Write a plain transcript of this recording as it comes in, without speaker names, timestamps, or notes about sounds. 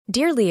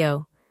Dear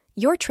Leo,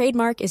 your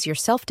trademark is your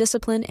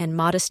self-discipline and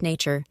modest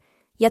nature,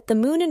 yet the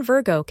moon in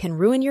Virgo can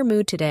ruin your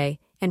mood today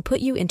and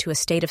put you into a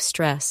state of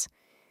stress.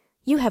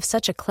 You have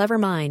such a clever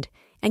mind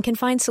and can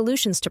find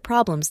solutions to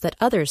problems that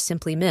others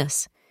simply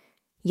miss.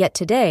 Yet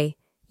today,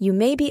 you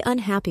may be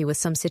unhappy with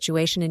some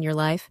situation in your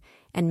life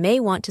and may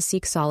want to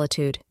seek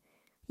solitude.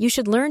 You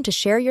should learn to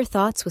share your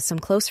thoughts with some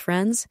close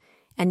friends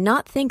and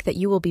not think that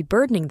you will be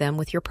burdening them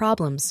with your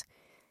problems.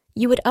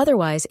 You would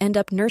otherwise end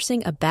up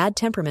nursing a bad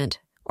temperament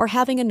or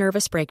having a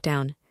nervous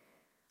breakdown.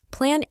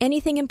 Plan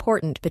anything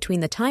important between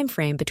the time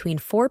frame between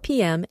 4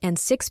 p.m. and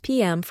 6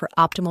 p.m. for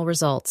optimal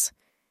results.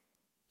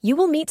 You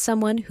will meet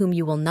someone whom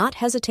you will not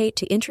hesitate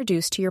to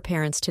introduce to your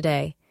parents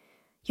today.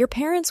 Your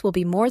parents will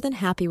be more than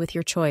happy with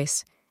your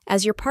choice,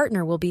 as your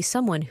partner will be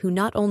someone who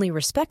not only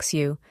respects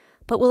you,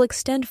 but will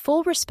extend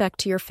full respect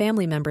to your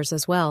family members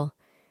as well.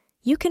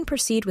 You can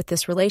proceed with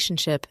this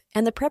relationship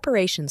and the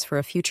preparations for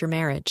a future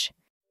marriage.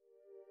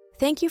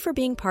 Thank you for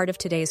being part of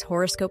today's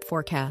horoscope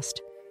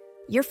forecast.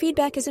 Your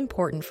feedback is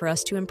important for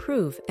us to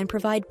improve and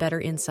provide better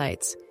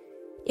insights.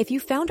 If you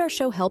found our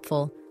show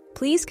helpful,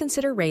 please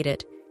consider rate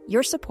it.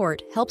 Your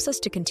support helps us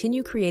to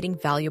continue creating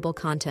valuable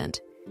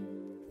content.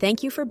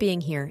 Thank you for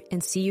being here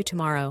and see you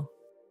tomorrow.